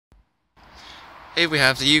Here we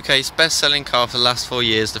have the UK's best-selling car for the last 4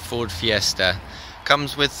 years, the Ford Fiesta.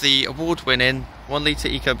 Comes with the award-winning 1-litre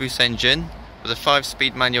EcoBoost engine with a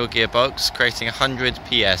 5-speed manual gearbox, creating 100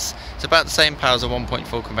 PS. It's about the same power as a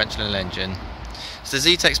 1.4 conventional engine. It's the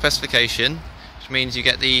Zetec specification, which means you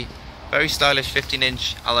get the very stylish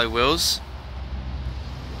 15-inch alloy wheels.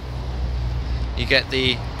 You get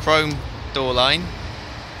the chrome door line.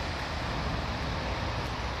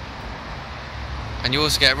 And you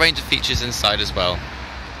also get a range of features inside as well.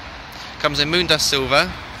 Comes in Moondust silver,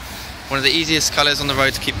 one of the easiest colours on the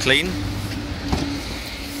road to keep clean.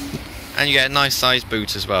 And you get a nice sized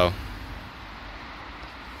boot as well.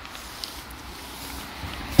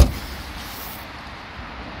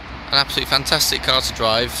 An absolutely fantastic car to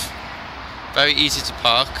drive, very easy to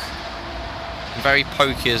park, and very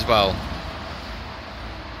pokey as well.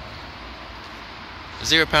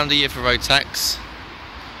 £0 a year for road tax.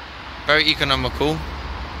 Very economical,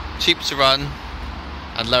 cheap to run,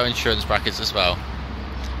 and low insurance brackets as well,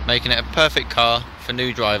 making it a perfect car for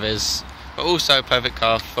new drivers, but also a perfect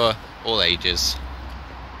car for all ages.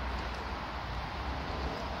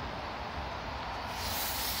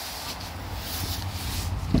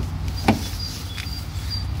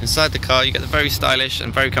 Inside the car you get the very stylish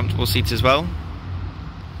and very comfortable seats as well.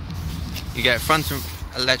 You get front and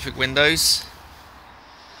electric windows,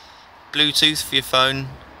 Bluetooth for your phone,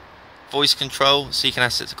 voice control so you can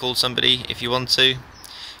ask it to call somebody if you want to.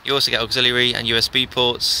 You also get auxiliary and USB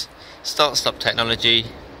ports, start-stop technology,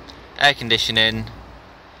 air conditioning,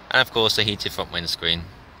 and of course a heated front windscreen.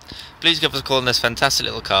 Please give us a call on this fantastic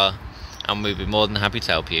little car and we'll be more than happy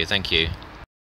to help you. Thank you.